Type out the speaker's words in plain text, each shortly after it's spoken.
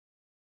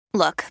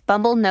Look,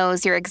 Bumble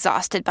knows you're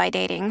exhausted by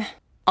dating.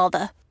 All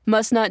the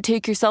must not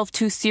take yourself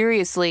too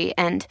seriously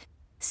and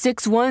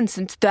 6'1"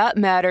 since that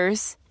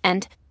matters.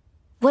 And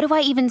what do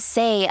I even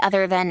say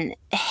other than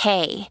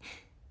hey?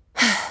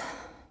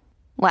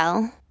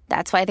 Well,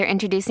 that's why they're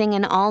introducing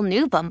an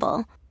all-new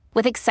Bumble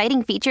with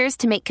exciting features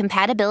to make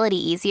compatibility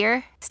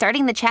easier,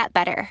 starting the chat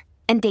better,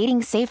 and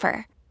dating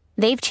safer.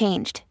 They've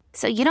changed,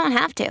 so you don't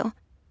have to.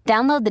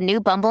 Download the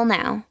new Bumble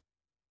now.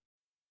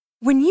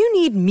 When you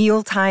need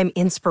mealtime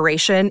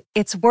inspiration,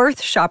 it's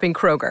worth shopping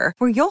Kroger,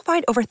 where you'll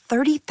find over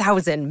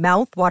 30,000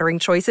 mouth-watering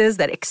choices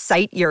that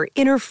excite your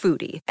inner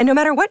foodie. And no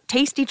matter what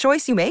tasty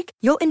choice you make,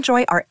 you'll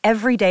enjoy our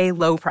everyday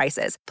low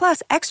prices,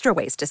 plus extra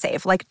ways to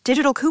save, like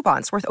digital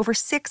coupons worth over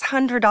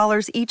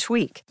 $600 each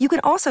week. You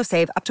can also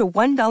save up to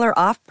 $1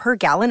 off per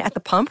gallon at the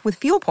pump with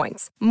fuel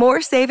points.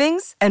 More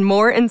savings and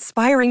more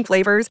inspiring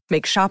flavors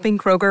make shopping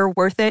Kroger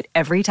worth it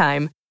every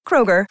time.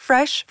 Kroger,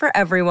 fresh for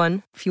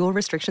everyone. Fuel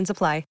restrictions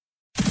apply.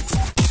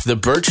 The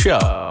Burt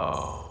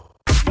Show.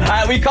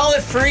 We call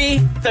it Free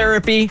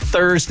Therapy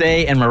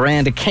Thursday, and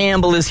Miranda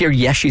Campbell is here.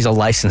 Yes, she's a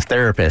licensed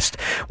therapist.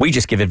 We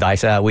just give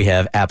advice out. We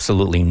have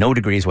absolutely no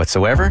degrees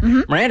whatsoever.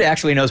 Miranda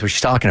actually knows what she's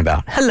talking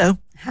about. Hello.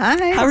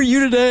 Hi. How are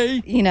you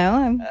today? You know,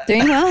 I'm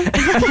doing well.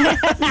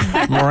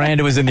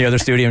 Miranda was in the other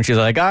studio, and she's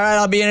like, all right,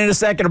 I'll be in a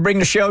second to bring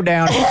the show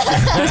down.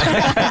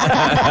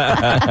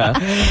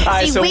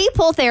 We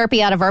pull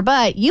therapy out of our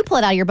butt. You pull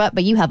it out of your butt,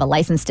 but you have a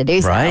license to do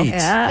so. Right.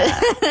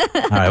 Yeah.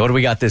 All right, what do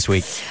we got this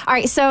week? All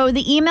right, so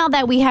the email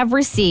that we have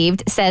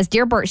received says,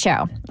 Dear Burt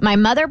Show, my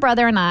mother,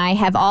 brother, and I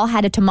have all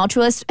had a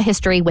tumultuous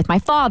history with my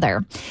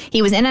father.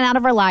 He was in and out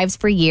of our lives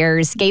for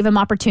years, gave him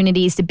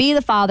opportunities to be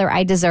the father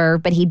I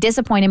deserve, but he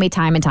disappointed me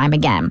time and time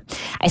again.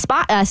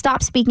 I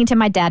stopped speaking to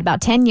my dad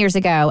about 10 years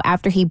ago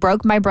after he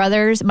broke my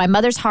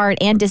mother's heart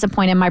and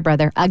disappointed my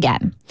brother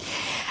again.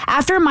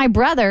 After my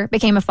brother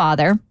became a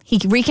father,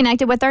 he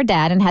reconnected with our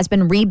dad and has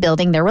been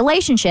rebuilding their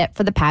relationship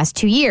for the past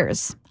 2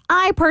 years.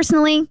 I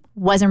personally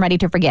wasn't ready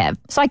to forgive,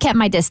 so I kept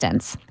my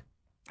distance.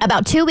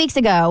 About 2 weeks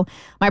ago,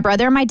 my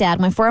brother and my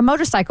dad went for a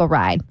motorcycle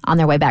ride. On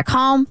their way back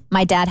home,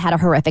 my dad had a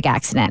horrific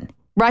accident.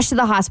 Rushed to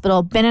the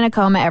hospital, been in a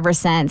coma ever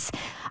since.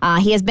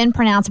 He has been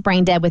pronounced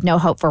brain dead with no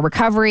hope for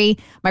recovery.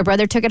 My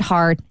brother took it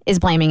hard, is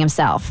blaming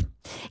himself.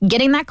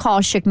 Getting that call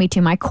shook me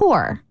to my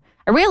core.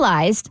 I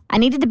realized I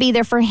needed to be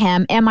there for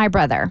him and my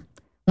brother.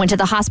 Went to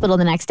the hospital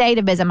the next day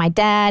to visit my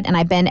dad, and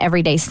I've been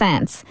every day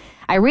since.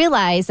 I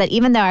realized that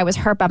even though I was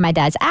hurt by my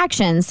dad's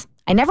actions,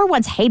 I never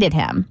once hated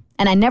him,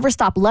 and I never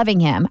stopped loving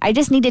him. I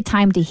just needed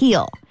time to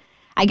heal.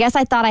 I guess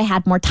I thought I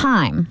had more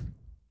time.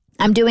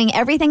 I'm doing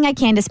everything I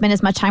can to spend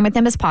as much time with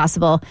him as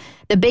possible.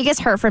 The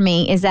biggest hurt for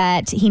me is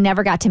that he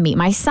never got to meet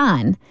my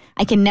son.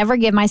 I can never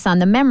give my son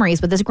the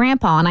memories with his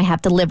grandpa, and I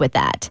have to live with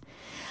that.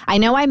 I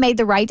know I made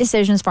the right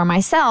decisions for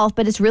myself,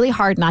 but it's really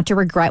hard not to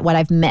regret what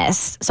I've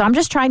missed. So I'm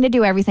just trying to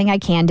do everything I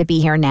can to be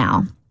here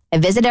now. I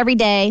visit every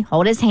day,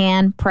 hold his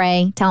hand,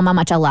 pray, tell him how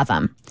much I love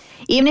him.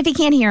 Even if he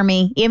can't hear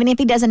me, even if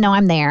he doesn't know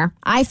I'm there,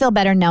 I feel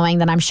better knowing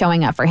that I'm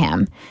showing up for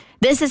him.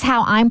 This is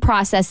how I'm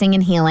processing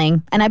and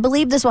healing, and I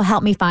believe this will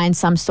help me find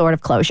some sort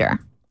of closure.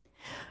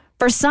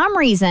 For some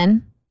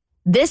reason,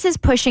 this is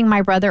pushing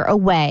my brother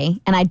away,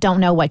 and I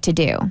don't know what to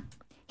do.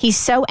 He's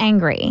so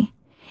angry.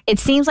 It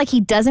seems like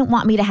he doesn't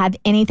want me to have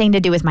anything to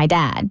do with my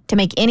dad, to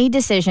make any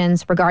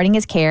decisions regarding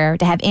his care,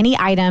 to have any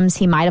items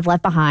he might have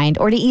left behind,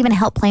 or to even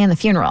help plan the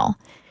funeral.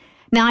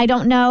 Now, I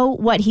don't know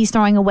what he's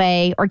throwing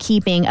away or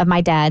keeping of my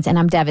dad's, and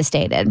I'm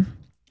devastated.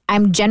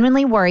 I'm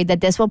genuinely worried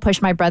that this will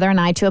push my brother and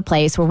I to a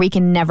place where we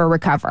can never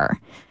recover.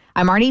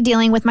 I'm already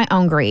dealing with my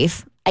own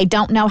grief. I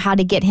don't know how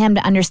to get him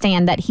to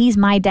understand that he's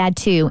my dad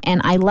too,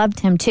 and I loved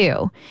him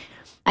too.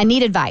 I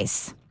need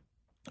advice.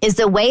 Is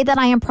the way that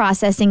I am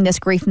processing this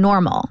grief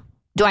normal?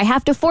 Do I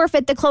have to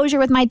forfeit the closure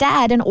with my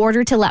dad in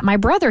order to let my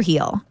brother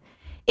heal?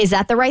 Is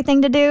that the right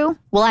thing to do?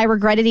 Will I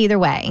regret it either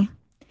way?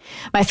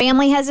 My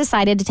family has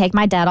decided to take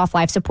my dad off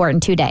life support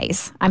in 2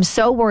 days. I'm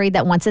so worried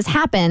that once this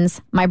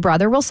happens, my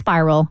brother will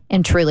spiral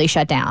and truly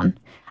shut down.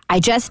 I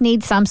just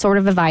need some sort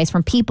of advice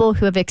from people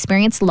who have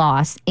experienced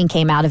loss and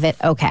came out of it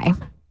okay.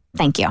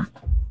 Thank you.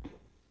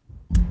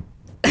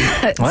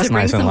 Well, that's to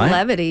bring nice some light.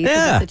 levity to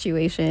the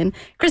situation.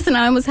 Kristen,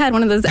 I almost had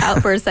one of those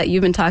outbursts that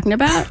you've been talking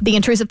about. The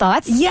intrusive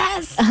thoughts?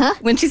 Yes.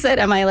 When she said,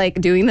 am I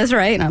like doing this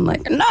right? And I'm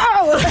like, no. And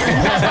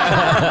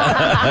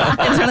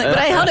so I'm like, but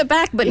I held it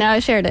back, but now I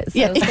shared it.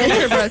 So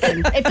things are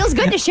broken. It feels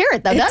good to share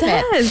it though, doesn't it?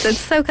 It does. It's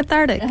so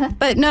cathartic.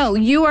 But no,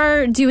 you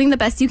are doing the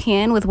best you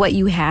can with what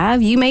you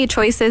have. You made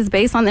choices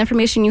based on the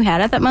information you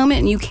had at that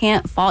moment, and you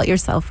can't fault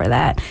yourself for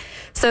that.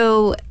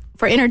 So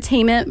for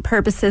entertainment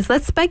purposes,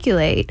 let's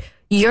speculate.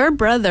 Your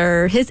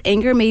brother, his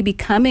anger may be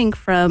coming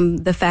from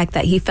the fact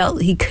that he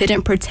felt he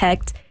couldn't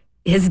protect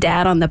his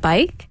dad on the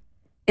bike.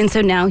 And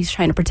so now he's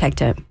trying to protect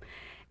him.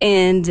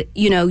 And,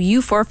 you know,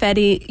 you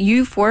forfeiting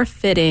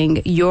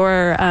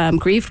your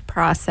grief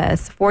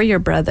process for your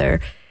brother,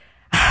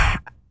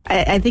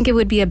 I think it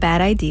would be a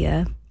bad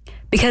idea.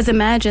 Because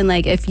imagine,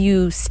 like, if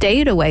you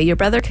stayed away, your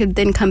brother could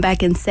then come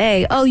back and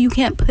say, oh, you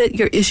can't put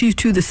your issues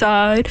to the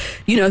side.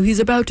 You know, he's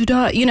about to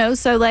die. You know,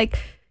 so, like,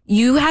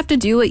 you have to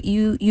do what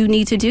you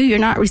need to do. You're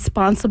not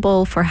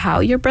responsible for how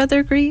your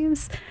brother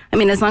grieves. I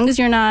mean, as long as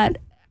you're not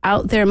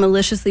out there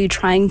maliciously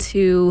trying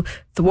to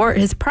thwart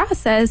his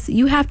process,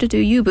 you have to do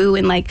you, boo.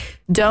 And, like,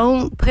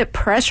 don't put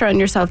pressure on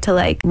yourself to,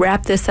 like,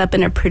 wrap this up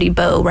in a pretty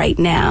bow right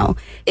now.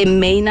 It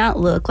may not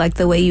look like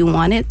the way you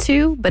want it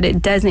to, but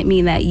it doesn't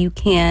mean that you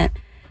can't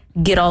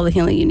get all the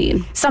healing you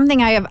need.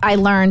 Something I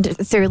learned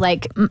through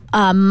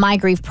my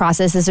grief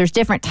process is there's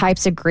different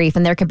types of grief,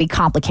 and there can be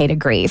complicated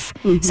grief.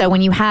 Mm-hmm. So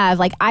when you have,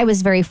 like, I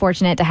was very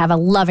fortunate to have a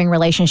loving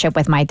relationship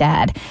with my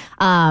dad.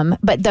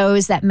 But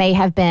those that may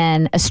have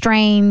been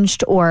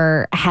estranged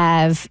or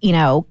have, you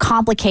know,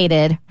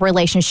 complicated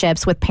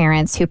relationships with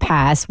parents who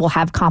pass will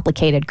have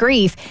complicated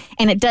grief.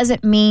 And it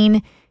doesn't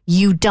mean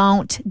you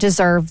don't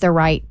deserve the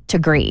right to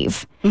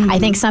grieve. Mm-hmm. I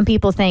think some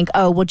people think,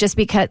 oh, well, just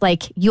because,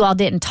 like, you all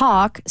didn't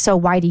talk, so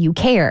why do you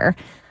care?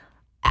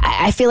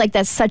 I feel like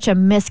that's such a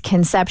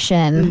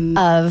misconception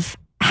of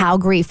how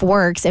grief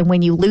works. And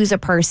when you lose a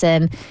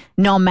person,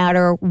 no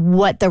matter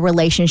what the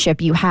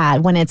relationship you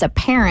had, when it's a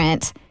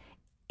parent,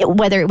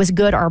 whether it was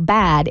good or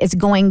bad,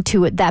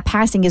 that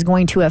passing is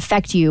going to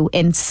affect you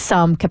in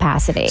some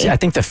capacity. See, I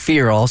think the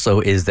fear also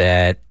is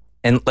that,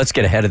 and let's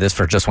get ahead of this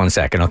for just 1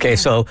 second, okay?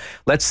 So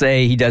let's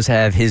say he does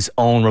have his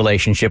own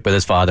relationship with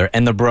his father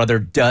and the brother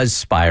does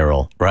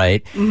spiral,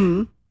 right?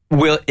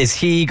 Mm-hmm. Is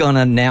he going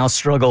to now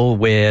struggle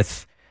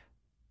with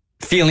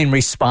feeling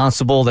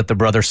responsible that the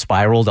brother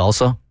spiraled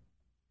also?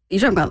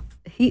 You're talking about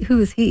who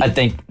is he? I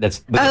think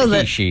that's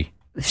she.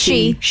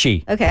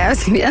 She. Okay, I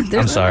was there's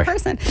I'm sorry.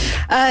 Person.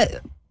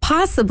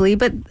 Possibly,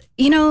 but,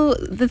 you know,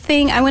 the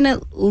thing, I want to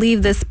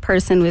leave this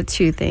person with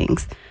two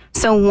things.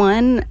 So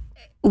one,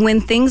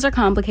 when things are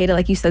complicated,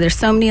 like you said, there's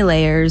so many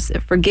layers.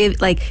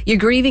 Like, you're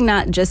grieving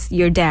not just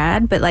your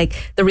dad, but,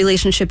 like, the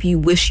relationship you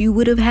wish you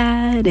would have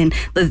had, and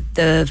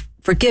the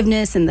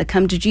forgiveness and the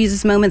come to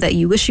Jesus moment that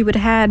you wish you would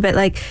have had. But,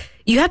 like,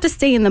 you have to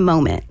stay in the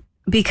moment,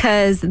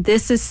 because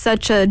this is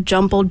such a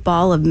jumbled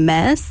ball of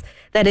mess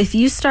that if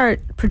you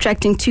start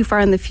projecting too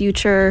far in the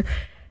future,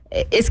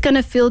 it's going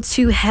to feel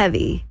too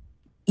heavy.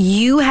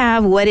 You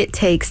have what it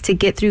takes to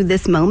get through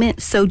this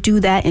moment, so do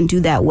that and do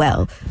that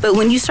well. But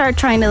when you start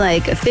trying to,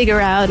 like, figure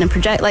out and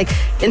project, like,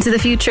 into the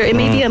future, it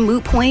may be a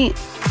moot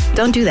point.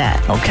 Don't do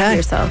that. Okay. To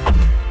yourself.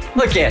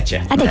 Look at you.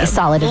 I think it's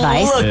solid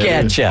advice. Look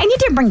at you. And you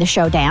didn't bring the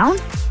show down.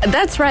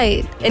 That's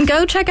right. And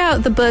go check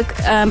out the book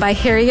by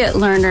Harriet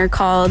Lerner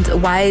called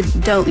Why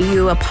Don't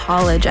You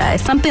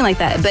Apologize? Something like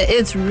that. But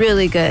it's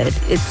really good.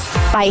 It's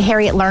by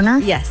Harriet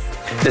Lerner? Yes.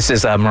 This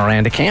is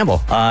Miranda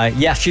Campbell.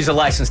 Yeah, she's a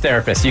licensed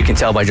therapist. You can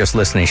tell by just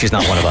listening. She's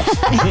not one of us.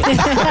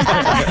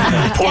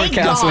 Port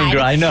Counseling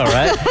Group. I know,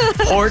 right?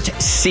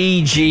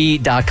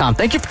 PortCG.com.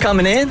 Thank you for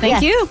coming in.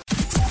 Thank you.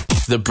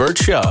 The Burt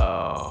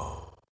Show.